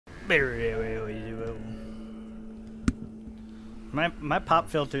My pop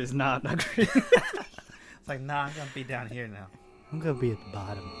filter is not ugly. It's like, nah, I'm gonna be down here now. I'm gonna be at the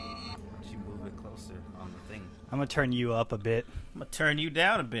bottom. Why don't you move it closer on the thing? I'm gonna turn you up a bit. I'm gonna turn you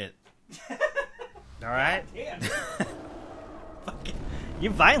down a bit. All right. Damn.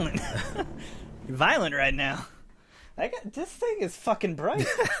 You're violent. You're violent right now. This thing is fucking bright.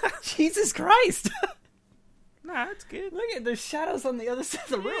 Jesus Christ. Nah, it's good. Look at the shadows on the other side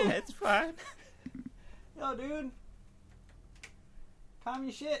of the room. Yeah, it's fine. Yo, dude. Calm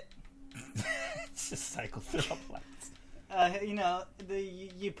your shit. It's just cycle through lights.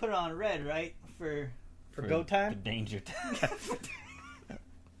 You put it on red, right? For go The time? danger time.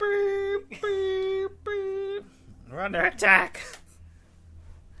 Boop, boop, boop. We're under attack.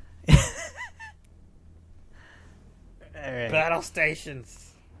 Alright. Battle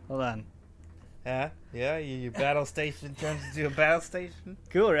stations. Hold on. Yeah, your battle station turns into a battle station.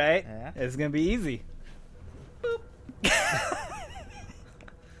 Cool, right? Yeah. It's gonna be easy.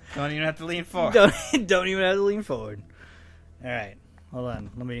 Don't even have to lean forward. Don't even have to lean forward. Alright. Hold on.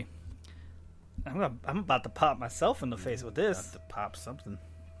 I'm about to pop myself in the face with this. Have to pop something.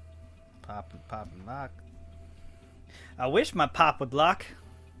 Pop and lock. I wish my pop would lock.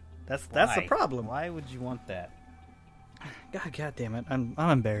 That's the problem. Why would you want that? God damn it. I'm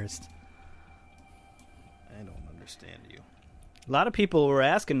embarrassed. I don't understand you. A lot of people were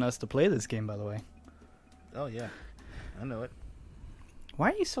asking us to play this game, by the way. Oh yeah, I know it.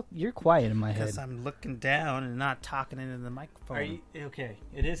 Why are you're quiet in my head? Because I'm looking down and not talking into the microphone. Are you okay?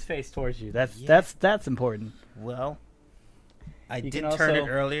 It is face towards you. That's important. Well, I You did can turn also- it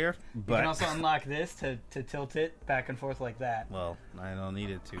earlier, You but can also unlock this to tilt it back and forth like that. well, I don't need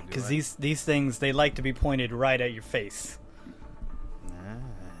it to. Because do I? these things, they like to be pointed right at your face. Ah.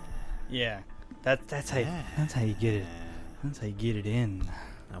 Yeah, that's how you get it. That's how you get it in.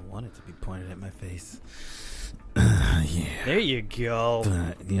 I want it to be pointed at my face. Yeah. There you go.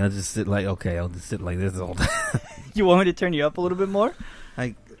 I'll just sit like I'll just sit like this all day. You want me to turn you up a little bit more?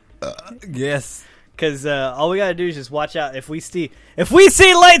 Yes. Because all we gotta do is just watch out. If we see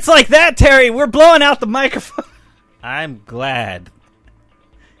lights like that, Terry, we're blowing out the microphone. I'm glad.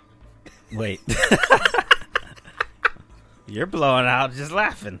 Wait. You're blowing out just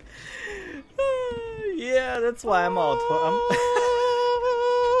laughing. Yeah, that's why I'm all.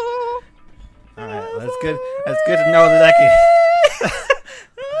 All right, that's good. That's good to know that I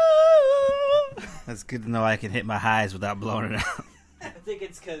can. That's good to know I can hit my highs without blowing it out. I think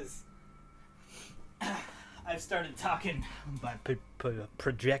it's because I've started talking by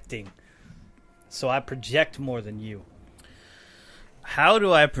projecting. So I project more than you. How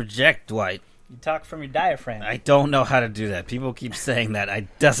do I project, Dwight? You talk from your diaphragm. I don't know how to do that. People keep saying that.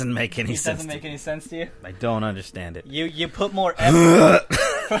 It doesn't make any sense. It doesn't make any sense to you? I don't understand it. You put more effort.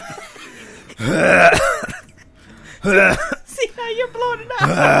 See how you're blowing it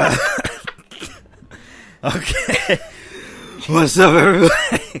out? Okay. What's up,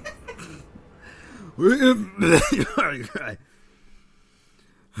 everybody?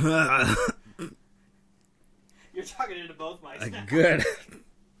 You're talking into both mics now. Good.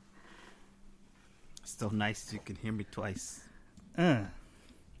 Still nice you can hear me twice.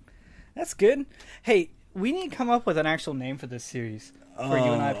 That's good. Hey, we need to come up with an actual name for this series for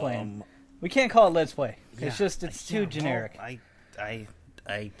you and I playing. We can't call it Let's Play. It's too generic. Well,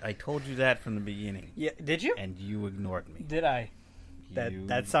 I told you that from the beginning. Yeah, did you? And you ignored me. Did I?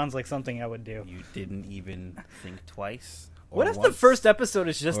 That sounds like something I would do. You didn't even think twice. What if the first episode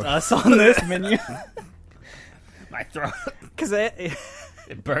is just us on this menu? My throat. Because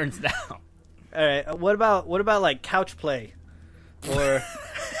it burns down. All right. What about like couch play? Or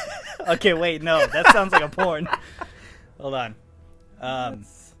okay, wait, no, that sounds like a porn. Hold on.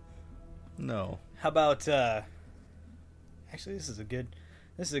 No. How about actually this is a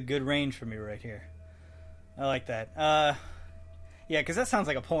good range for me right here. I like that. Yeah, because that sounds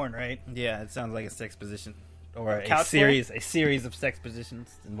like a porn, right? Yeah, it sounds like a sex position or a couch series of sex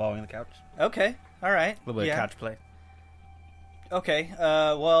positions involving the couch. Okay. All right. A little bit of couch play. Okay.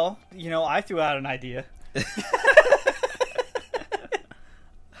 Well, I threw out an idea.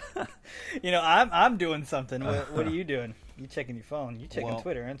 I'm doing something. What are you doing? You checking your phone? You checking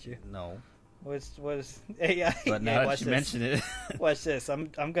Twitter, aren't you? No. What's hey, but now that you mention it. Watch this. I'm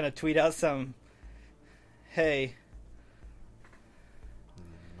gonna tweet out some. Hey.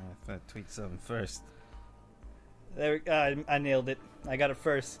 If I tweet something first. There, I nailed it. I got it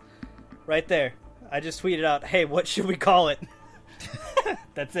first. Right there. I just tweeted out, hey, what should we call it?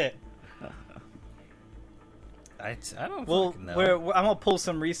 That's it. I don't know. I'm going to pull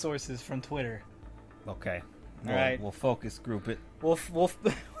some resources from Twitter. Okay. All right. We'll focus group it. We'll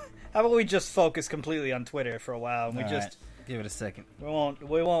How about we just focus completely on Twitter for a while, and we All just right. Give it a second.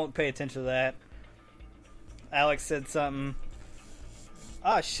 we won't pay attention to that. Alex said something.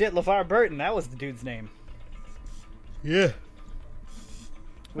 Ah, shit, LeVar Burton. That was the dude's name. Yeah.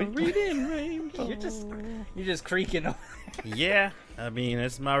 Reading Rainbow. You're just creaking over there. Yeah. I mean,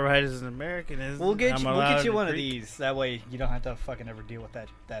 it's my right as an American. We'll get you one of these. That way you don't have to fucking ever deal with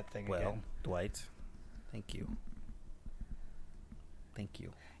that thing Well, again. Dwight, thank you. Thank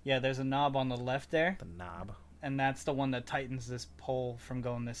you. Yeah, there's a knob on the left there, The knob. and that's the one that tightens this pole from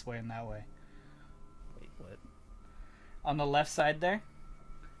going this way and that way. Wait, what? On the left side there,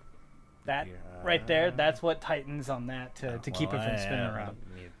 that right there, that's what tightens on that to keep it from spinning around.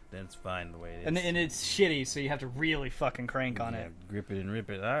 That's fine the way it is. And it's shitty, so you have to really fucking crank on it. Grip it and rip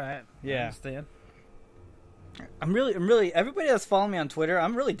it. All right. Yeah. I understand. I'm really. Everybody that's following me on Twitter,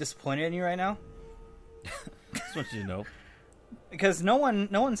 I'm really disappointed in you right now Just want you to know. because no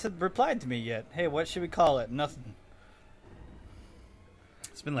one said replied to me yet. Hey, what should we call it? Nothing.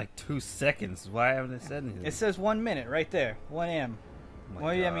 It's been like 2 seconds. Why haven't it said anything? It says 1 minute right there. 1 a.m. Oh my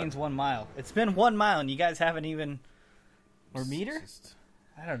Well, that God. means 1 mile. It's been 1 mile, and you guys haven't even. Or It's meter? just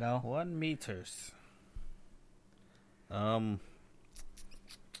I don't know. 1 meters. What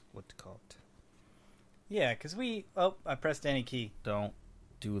to call it? Yeah, because we. Oh, I pressed any key. Don't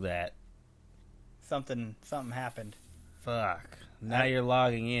do that. Something happened. Fuck. Now you're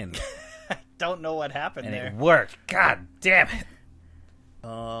logging in. I don't know what happened And there. it worked. God damn it.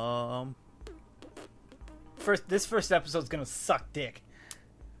 This first episode's gonna suck dick.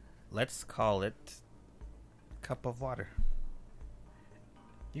 Let's call it cup of water.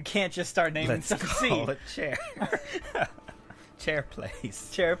 You can't just start naming Let's some call seed. it chair. Chair plays.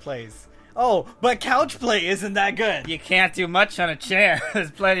 Chair plays. Oh, but couch play isn't that good. You can't do much on a chair.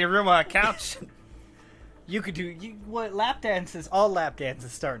 There's plenty of room on a couch. You could do what lap dances. All lap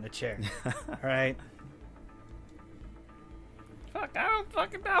dances start in a chair. Right? Fuck, I don't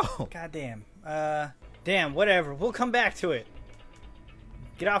fucking know. Goddamn. Damn. Whatever. We'll come back to it.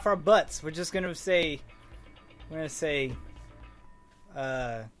 Get off our butts. We're just gonna say. We're gonna say.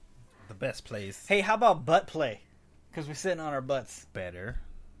 The best place. Hey, how about butt play? Because we're sitting on our butts. Better.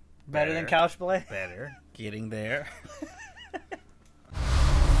 Better than couch play? Better. Getting there.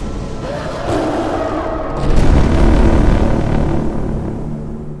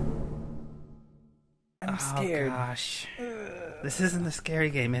 I'm scared. Oh, gosh. This isn't a scary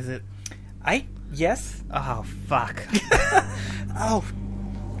game, is it? Yes? Oh, fuck. Oh,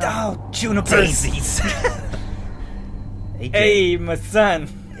 Juniper. Daisies. AJ. Hey, my son.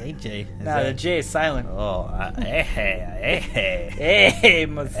 AJ. Nah, the J is silent. Oh, hey. Hey,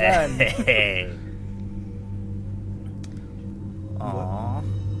 my son. Hey. Aw.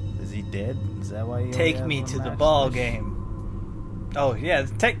 Is he dead? Is that why you Take me to the ball game. Oh, yeah.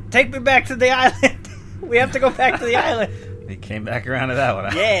 Take me back to the island. We have to go back to the island. He came back around to that one.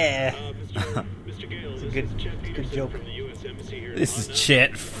 Huh? Yeah. Mr. Gale, It's a good joke. from the U.S. Embassy here in This is London.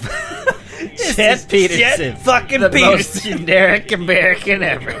 Chet. This Chet is Peterson. Chet fucking the Peterson. most generic American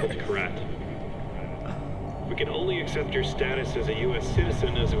ever. Correct. We can only accept your status as a U.S.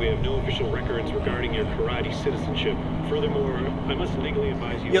 citizen as we have no official records regarding your karate citizenship. Furthermore, I must legally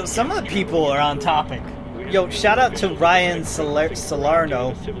advise you... Yo, some of the people are on topic. Yo, shout out to Ryan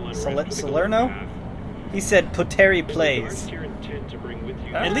Salerno. He said Poteri plays.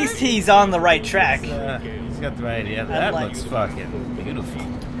 At least he's on the right track. He's got the right idea. That looks fucking beautiful.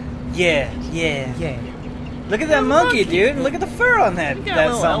 Yeah. Look at that monkey, dude. Look at the fur on that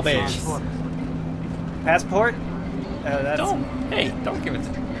son bitch. Passport? Don't give it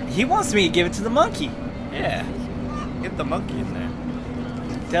to me. He wants me to give it to the monkey. Yeah. Get the monkey in there.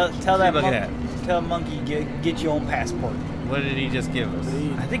 Tell that Look monkey. at Tell a monkey get your own passport. What did he just give us?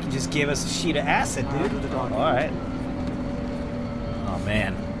 I think he just gave us a sheet of acid, dude. Alright. Oh,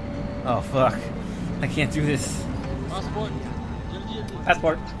 man. Oh, fuck. I can't do this. Passport.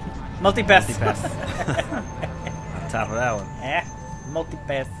 Multi-pass. Multi-pass. On top of that one.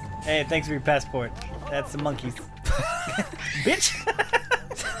 Multi-pass. Hey, thanks for your passport. That's the monkeys. Bitch.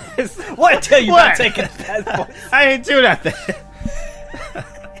 What? I tell you about taking a passport. I didn't do nothing.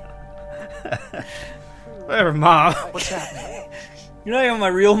 Whatever, Mom. What's happening? You're not even my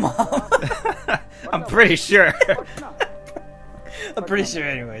real mom. I'm pretty sure. I'm pretty sure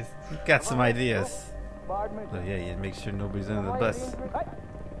anyways. Got some ideas. But yeah, you make sure nobody's under the bus.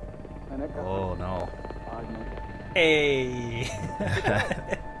 Oh, no. Hey.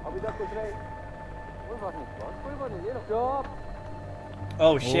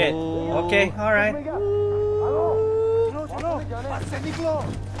 Oh shit. Oh. Okay, alright.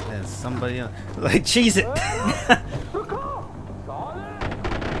 There's somebody on. Like, cheese it.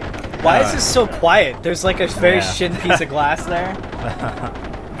 Why is this so quiet? There's like a very shin piece of glass there.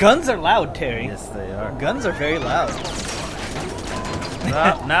 Guns are loud, Terry. Yes, they are. Guns are very loud.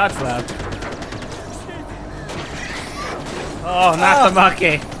 Now it's loud. Oh, not the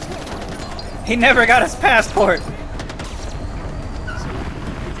monkey. He never got his passport.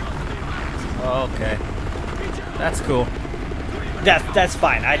 Okay. That's cool. That's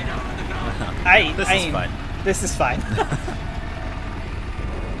fine. This is fine. This is fine.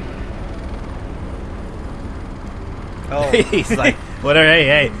 Oh. He's like, whatever.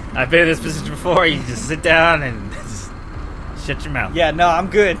 Hey, I've been in this position before. You just sit down and just shut your mouth. Yeah, no, I'm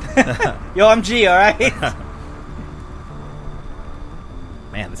good. Yo, I'm G, all right?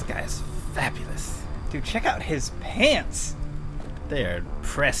 Man, this guy is fabulous. Dude, check out his pants. They are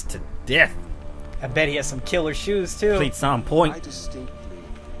pressed to death. I bet he has some killer shoes, too. Cleats on point.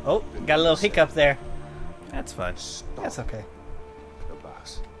 Oh, got a little hiccup there. That's fine. That's okay.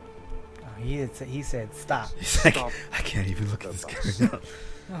 Oh, he said stop. He's like, I can't even look at this guy.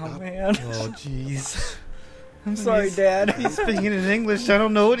 Oh, man. Oh, jeez. I'm sorry, Dad. He's speaking in English. I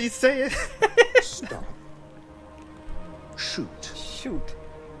don't know what he's saying. Stop. Shoot. Shoot.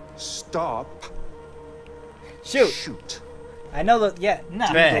 Stop. Shoot. Shoot. I know that. Yeah,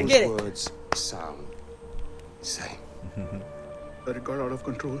 no, Bang. I get it. Words sound same. But it got out of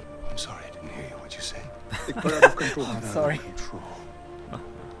control. I'm sorry, I didn't hear you. What'd you say? It got out of control. I'm sorry. Control.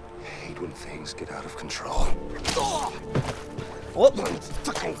 I hate when things get out of control. Whoop. One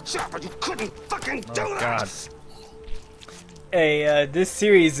fucking job, you couldn't fucking do that. God. Hey, this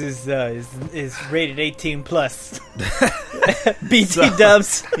series is rated 18 plus. BT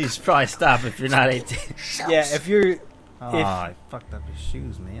dubs. You should probably stop if you're not 18. Yeah, if you're Oh, I fucked up his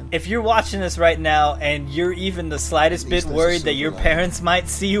shoes, man. if you're watching this right now and you're even the slightest bit worried that your parents might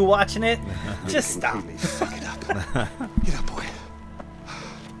see you watching it, just stop. Fuck it up. Get up, boy.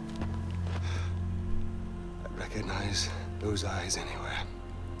 I recognize those eyes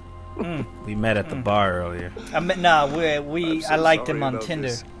anywhere. We met at the bar earlier. I liked him on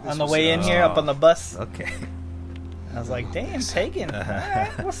Tinder. On the way in here, up on the bus. Okay. I was like, damn, Pagan. All right,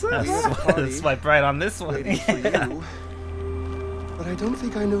 what's up, bro? Swipe right on this one. Waiting for you. But I don't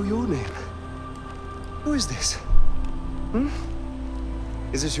think I know your name. Who is this?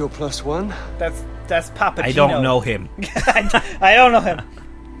 Is this your plus one? That's Papa I Gino. don't know him. I don't know him.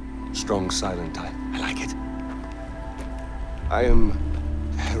 Strong silent type. I like it. I am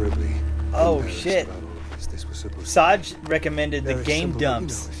terribly. Oh, embarrassed shit. about all of this. This was supposed to Saj recommended be the very game simple, you know,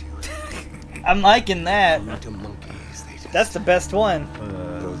 dumps. if you I'm liking that. meet a monkeys, they just That's the best one.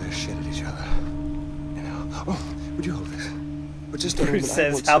 throw their shit at each other. You know. Oh, would you hold this? But just a Bruce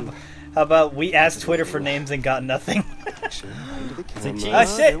moment, I says, want how about we asked Twitter for names and got nothing? some into the Say camera. cheese. Oh,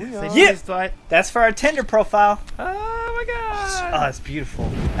 shit. There we are. Yeah. Dwight. That's for our Tinder profile. Oh my god. Oh, it's beautiful.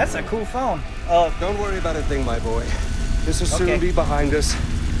 That's a cool phone. Oh, Don't worry about a thing, my boy. This will Okay. soon be behind us.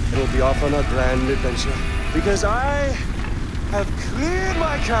 We'll be off on a grand adventure. Because I have cleared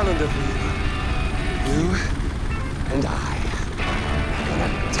my calendar for you. You and I are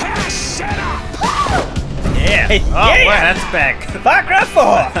gonna tear shit up! Yeah. Hey, Oh, yeah. wow, that's back. Far Cry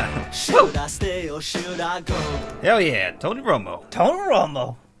 4. Should I stay or should I go? Hell yeah, Tony Romo. Tony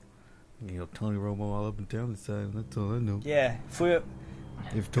Romo. You know, Tony Romo all up and down the side. That's all I know. Yeah.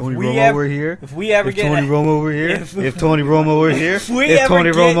 If Tony we Romo ever- were here, if we ever if get Tony a- Romo were here, if- if Tony Romo were here, If we if ever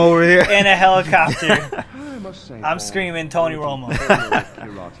Tony get Romo were here, in a helicopter, I must say, I'm Paul, screaming Tony Romo. your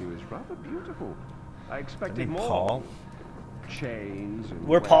Kirati is rather beautiful. I expected more. Paul. Chains and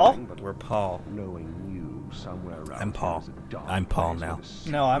We're Paul? wearing, but We're Paul. knowing you somewhere around I'm Paul. here is a dark I'm Paul place now. with a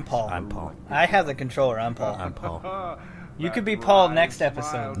No, I'm Paul. I'm Paul. I have the controller. I'm Paul. I'm Paul. You could be That Paul wry next smile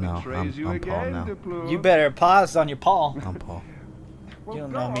episode. No, betrays you I'm Paul again, now. Duplo. You better pause on your Paul. I'm Paul. Well, You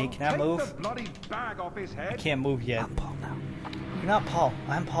don't go know me. on, Can I take move? the bloody bag off his head. I can't move yet. I'm Paul now. You're not Paul.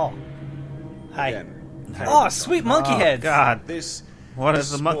 I'm Paul. Hi. Again. Oh, sweet monkey Oh, heads. God. This What this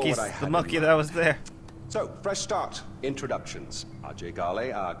is the is more monkey? what I had The in monkey mind. that was there. So, fresh start. Introductions. Ajay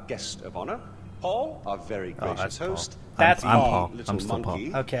Gale, our guest of honor. Paul, our very Oh, gracious that's Paul. host. That's I'm Paul. Paul. Little I'm still Paul.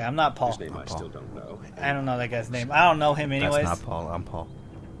 monkey, Okay, I'm not Paul. whose name I Paul. still don't know. I don't know that guy's name. I don't know him anyways. That's not Paul. I'm Paul.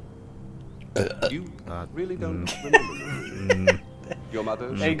 You God. really don't remember me. Your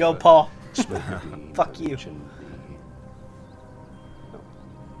mother. There you go, Paul. Fuck Fuck you.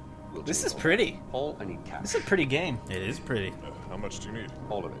 This is pretty. Paul, I need cash. This is a pretty game. It is pretty. How much do you need?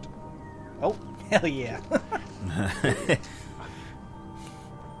 All of it. Oh, hell yeah.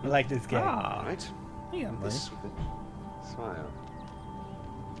 I like this game. Ah, Right? you got money. This with a smile.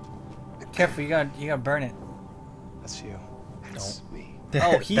 Careful, you're gonna burn it. That's you. That's me.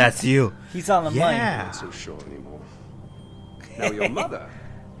 Oh, he's That's you. He's on the money. Yeah. Not so sure anymore. Now your mother,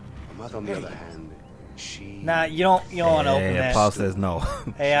 mother, on the other hand, she... Nah, you don't want to open that. Paul says no.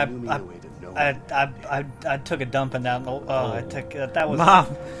 Hey, I took a dump in that. That was Mom.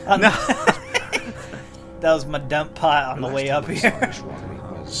 No. That was my dump pot on the way up here. It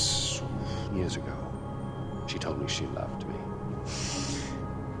was years ago. She told me she loved me.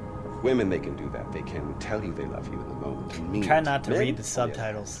 Women, they can do that. They can tell you they love you in the moment. And mean Try it. not to Men, read the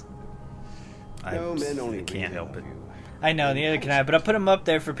subtitles. No, men only can't really help love it. you. I know, neither can I, but I put them up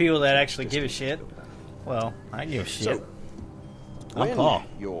there for people that actually give a shit. Well, I give a shit. So, I'm when Paul.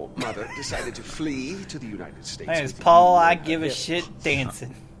 your mother decided to flee to the United States, My name is with Paul. you I and give a her, shit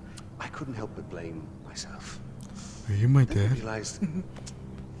dancing. I couldn't help but blame myself. Are you my Then I realized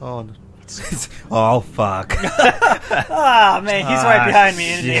Oh, no. Oh, fuck. Ah, man, he's right behind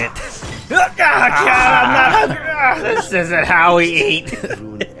me, isn't he? Shit. Oh, God, I'm not hungry. This isn't how we eat.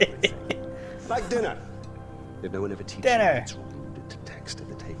 ruined everything. Like dinner. If no one ever teaches Dinner. you, it's rude to text at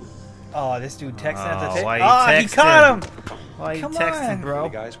the table. Oh, this dude texting at the table. why you Oh, he texting? caught him. Why you Come texting, on. Hey bro?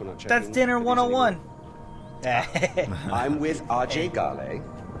 guys, we're not checking. That's dinner if there's 101. anyone- I'm with RJ Gale.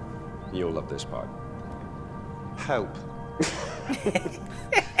 You'll love this part. Help.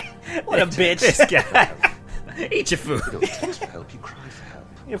 What a bitch. This guy. Eat your food. You don't text for help, you cry for help.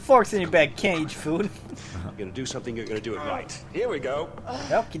 Your fork's in your bag. Can't eat your food. You're gonna do something, you're gonna do it right. Here we go.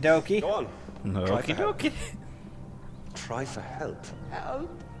 Okie dokie. Go on. No, Try okie for help. dokie. Try for help.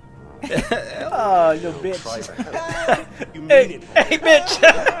 Oh, you bitch. Try for help. You mean Hey, it. hey, bitch.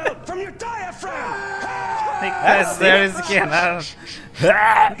 Help from your diaphragm. That's there it is again.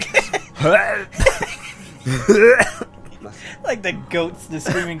 Like the goats, the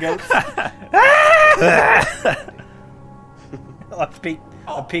screaming goats.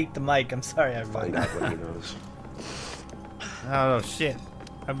 I peeked the mic. I'm sorry, everybody. Find out what he knows. Oh, shit.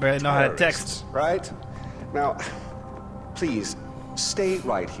 I barely know how to text. Right? Now, please, stay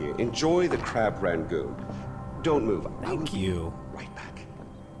right here. Enjoy the crab rangoon. Don't move. Thank you. Right back.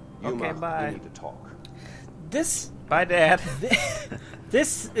 Okay, bye. We need to talk. This Bye, Dad.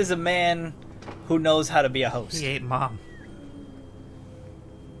 this is a man who knows how to be a host. He ate Mom.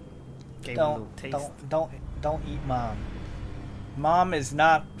 Gave him a little taste. Don't eat mom. Mom is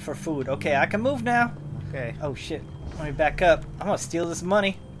not for food. Okay, I can move now. Okay. Oh shit. Let me back up. I'm gonna steal this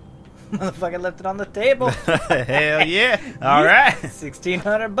money. Motherfucker left it on the table. Hell yeah. All right.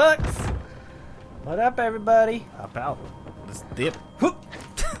 $1,600. What up, everybody? Hop out. Let's dip. Whoop.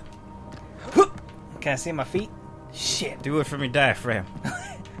 Whoop. Can I see my feet? Shit. Do it from your diaphragm.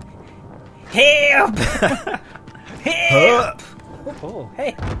 Help! Help! Oh,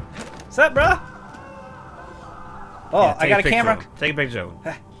 hey. What's up, bro? Oh, Yeah, I got a picture camera. of him. Take a picture of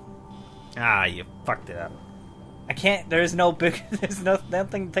him. Ah, you fucked it up. I can't. There's no big. There's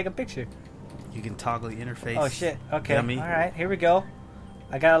nothing to take a picture. You can toggle the interface. Oh shit. Okay. Dummy. All right. Here we go.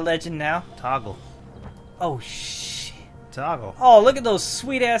 I got a legend now. Toggle. Oh shit. Toggle. Oh, look at those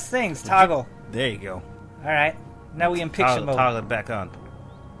sweet ass things. Toggle. There you go. All right. Now we in picture mode. Toggle it back on.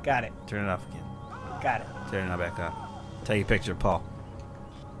 Got it. Turn it off again. Got it. Turn it back on. Take a picture of Paul.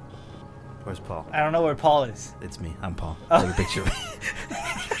 Where's Paul? I don't know where Paul is. It's me. I'm Paul. Oh. Take a picture of me.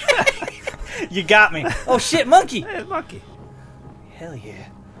 You got me. Oh shit, monkey. Hey, monkey. Hell yeah.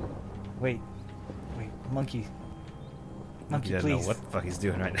 Wait, monkey. Monkey, He doesn't know please. what the fuck he's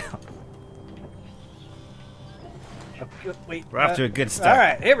doing right now. Wait. We're off to a good start. All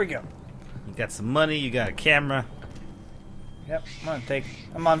right, here we go. You got some money. You got a camera. Yep,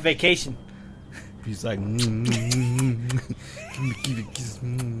 I'm on vacation. He's like,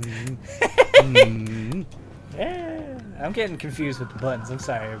 Yeah, I'm getting confused with the buttons. I'm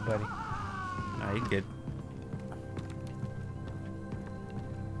sorry, everybody. Nah, you good.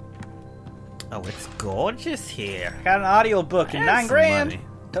 Oh, it's gorgeous here. Got an audio book and That's $9 grand.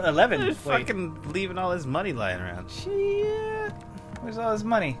 money. 11. He's Wait. fucking leaving all his money lying around. Shit. Where's all his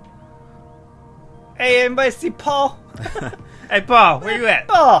money? Hey, anybody see Paul? Hey, Paul, where you at?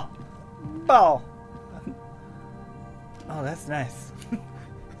 Paul. Oh, that's nice.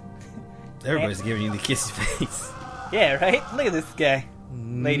 Everybody's giving you the kissy face. Yeah, right? Look at this guy.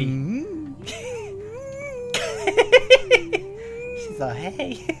 Lady. She's all,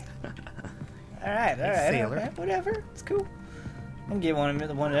 hey. Alright, sailor. okay, whatever. It's cool. I'm gonna get one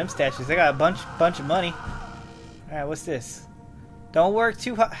of them statues. I got a bunch of money. Alright, what's this? Don't work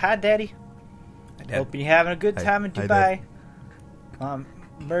too hard. Hi, Daddy. Hoping you're having a good time in Dubai.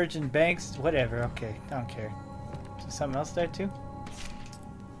 Merging banks, whatever. Okay, don't care. Is there something else there too?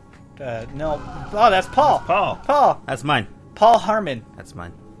 No. Oh, that's Paul. Paul. Paul. That's mine. Paul Harmon. That's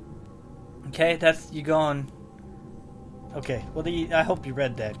mine. Okay, that's you going. Okay, well, I hope you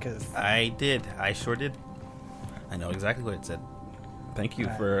read that because I did. I sure did. I know exactly what it said. Thank you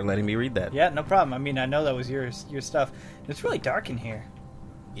for letting me read that. Yeah, no problem. I mean, I know that was your stuff. It's really dark in here.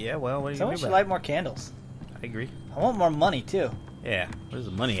 Yeah, well, what do you Someone do should about light more candles. I agree. I want more money, too. Yeah, where's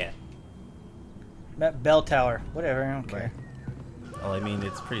the money at? That bell tower. Whatever, I don't care. Well, I mean,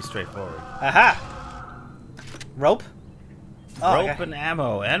 it's pretty straightforward. Aha! Rope? Oh, Rope and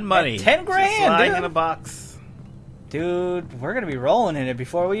ammo and money. 10 grand, Just lying dude. in a box. Dude, we're going to be rolling in it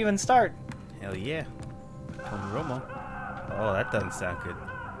before we even start. Hell yeah. Tony Romo. Oh, that doesn't sound good.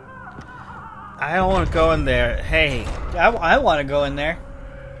 I don't want to go in there. Hey. I want to go in there.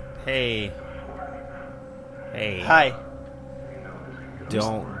 Hey. Hey. Hi.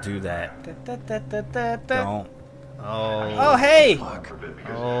 Don't do that. Don't. Oh. Oh, hey.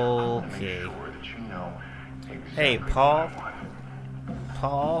 Okay. Hey, Paul.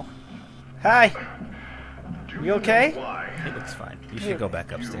 Paul. Hi. You okay? He looks fine. You should go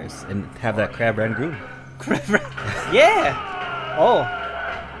back upstairs and have that crab rangoon. Yeah. Oh.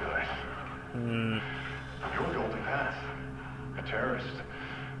 You're Golden Path. A terrorist.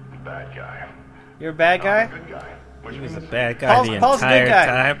 Bad guy. You're a bad guy? Good guy. Which He was means a bad guy the Paul's a good entire guy.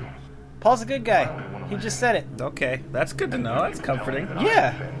 time. Paul's a good guy. He just said it. Okay, that's good to know. That's comforting.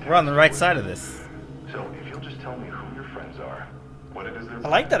 Yeah. We're on the right side of this. So if you'll just tell me who your friends are, what it is they're I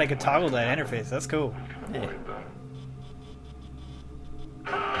like that I could toggle that interface. That's cool. Yeah.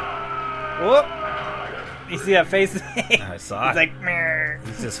 Whoop. You see that face? I saw He's it. like, meh.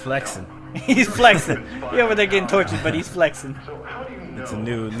 He's just flexing. He's flexing. Yeah, but they're getting tortured, but he's flexing. It's a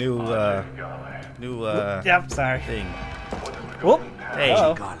new Yep, sorry. thing. Whoop. Hey,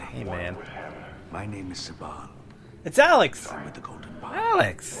 Uh-oh. hey, man. My name is Sabal. It's Alex. I'm with the Golden Path.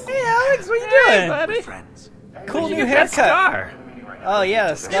 Alex. Hey, Alex, what you Hey, doing? buddy. Friends. Cool Where'd you new get that haircut. scar? Oh, yeah, the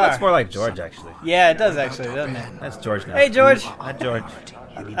Yeah, scar. looks more like George, actually. Yeah, it does actually, doesn't it? That's George now. Hey, George. Hi, George.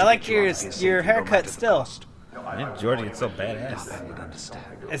 I like your haircut still. Yeah, George gets so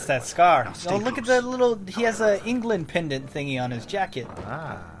badass. It's that scar. Oh, look at the little... He has a England pendant thingy on his jacket.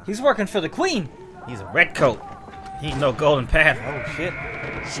 Ah, He's working for the Queen. he's a red coat. He ain't no golden path. Oh, shit.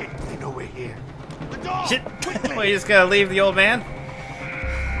 Shit, they know we're here. Shit. Well, you just gotta leave the old man?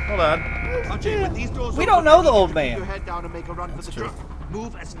 Hold on. We don't know the old man. That's true.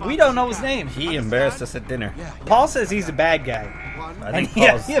 We don't know his name. He embarrassed us at dinner. Paul says he's a bad guy. I And think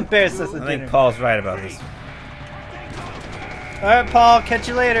yeah, Paul's, he embarrassed us at I think dinner. Paul's right about this. Alright, Paul, catch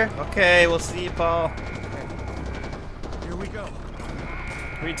you later. Okay, we'll see you, Paul. Here we go.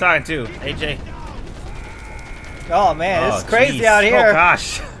 Who are you talking to? AJ? Oh, man, it's crazy jeez. out here. Oh,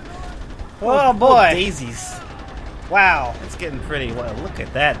 gosh. Oh, boy. Daisies. Wow. It's getting pretty. Well, look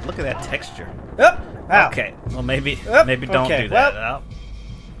at that. Look at that texture. Oop. Ow. Okay. Well, maybe Oop. don't Okay, do that.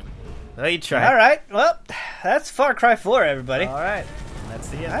 Well, you try. All right. Well, that's Far Cry 4, everybody. All right. That's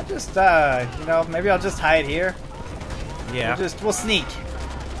the end. I just, you know, maybe I'll just hide here. Yeah. We'll sneak.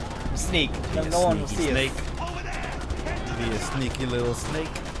 Sneak. Be No a one will sneaky see snake. us. Be a sneaky little snake.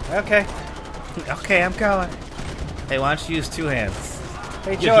 Okay. Okay, I'm going. Hey, why don't you use two hands?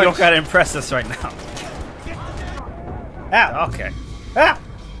 Hey, You George. don't gotta impress us right now. Ow. Okay. Ow.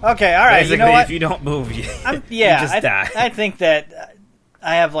 Okay, all right. Basically, You know what? if you don't move, you, Yeah, you just die. I think that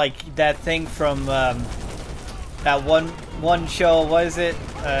I have like that thing from that one show. What is it?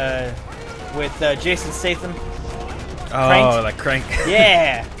 With Jason Statham. Oh, Crank. like crank.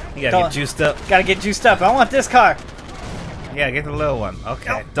 Yeah. You gotta get juiced up. Gotta get juiced up. I want this car. You gotta get the little one. Okay.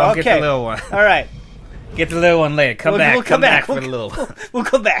 Oh, Don't okay. get the little one. All right. Get the little one later. Come back. We'll come back. for the little one. We'll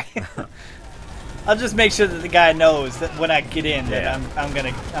come back. I'll just make sure that the guy knows that when I get in that Yeah. I'm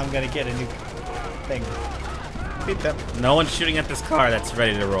gonna get a new thing. No one's shooting at this car that's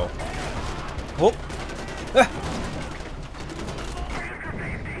ready to roll. Whoop.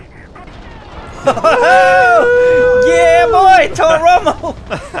 Yeah, boy, Tony Romo.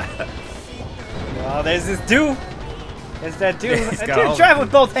 Oh, there's this dude. There's that dude. He's That got dude all- drive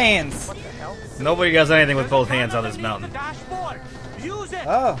with both hands. Nobody does anything with both hands on this mountain.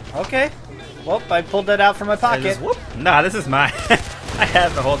 Oh, okay. Well, I pulled that out from my I pocket. just, whoop. Nah, this is mine. I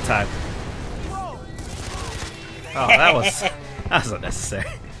had it the whole time. Oh, that was unnecessary.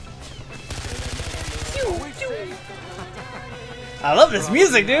 I love this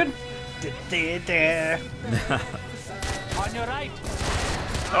music, dude. On your right.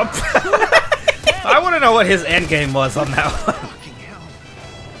 I want to know what his end game was on that one.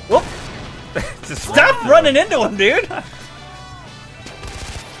 Whoop. Just Stop running into him, dude.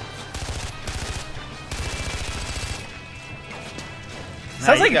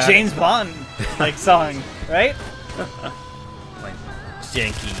 Sounds you like a got James Bond like song, right? like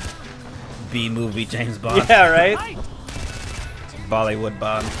janky B-movie James Bond. Yeah, right. Bollywood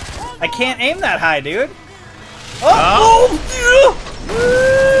Bond. I can't aim that high, dude. Oh!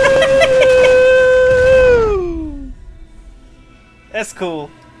 That's cool.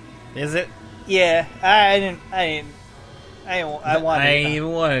 Is it? Yeah, I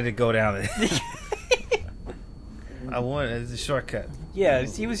even wanted to go down there. I wanted it's a shortcut. Yeah,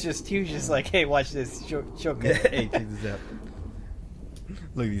 he was just like, hey, watch this shortcut. Hey, check this out.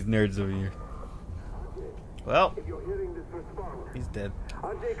 Look at these nerds over here. Well, he's dead.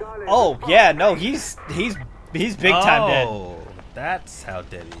 Oh yeah, no, he's big time dead. Oh, that's how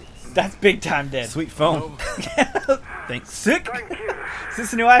dead he is. That's big time dead. Sweet phone. Thanks. Sick. Is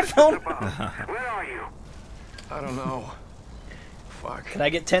this a new iPhone? Where are you? I don't know. Fuck. Can I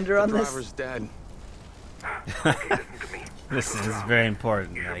get tender on this? Driver's dead. Listen, this is very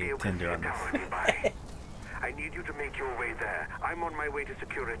important. I get tender on this. I need you to make your way there. I'm on my way to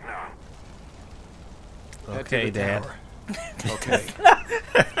secure it now. Okay, Dad. Okay.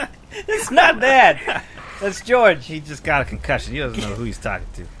 It's not Dad. That's George. He just got a concussion. He doesn't know who he's talking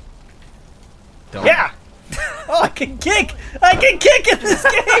to. Don't. Yeah. Oh, I can kick. I can kick in this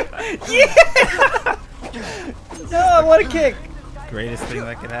game. Yeah. No, I want to kick. Greatest thing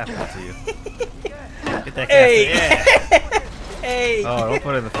that could happen to you. Get that Hey. yeah. Hey. Oh, don't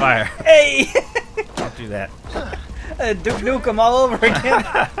put it in the fire. Hey. Don't do that. Duke Nukem all over again.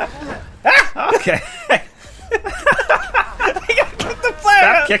 Okay. I gotta kick the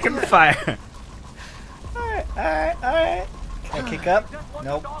fire. Stop kicking the fire. Alright. Can I kick up?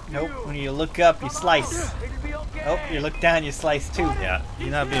 Nope. When you look up, you slice. Oh, you look down, you slice too. Yeah, you're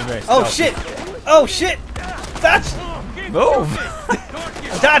not being very Oh stealthy. shit! Oh shit! Dodge! Move!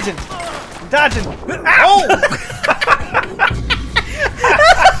 I'm dodging! Ow!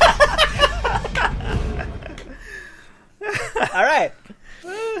 Alright.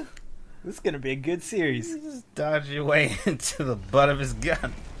 This is gonna be a good series. Just dodge your way into the butt of his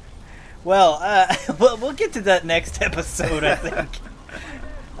gun. Well, we'll get to that next episode, I think.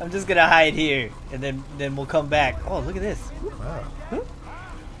 I'm just gonna hide here, and then we'll come back. Oh, look at this. Wow.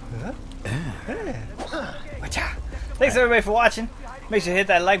 Thanks everybody for watching. Make sure to hit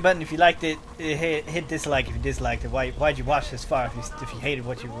that like button if you liked it. Hit dislike if you disliked it. Why'd you watch this far if you hated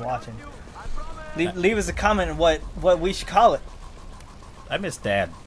what you were watching? Leave us a comment on what we should call it. I miss Dad.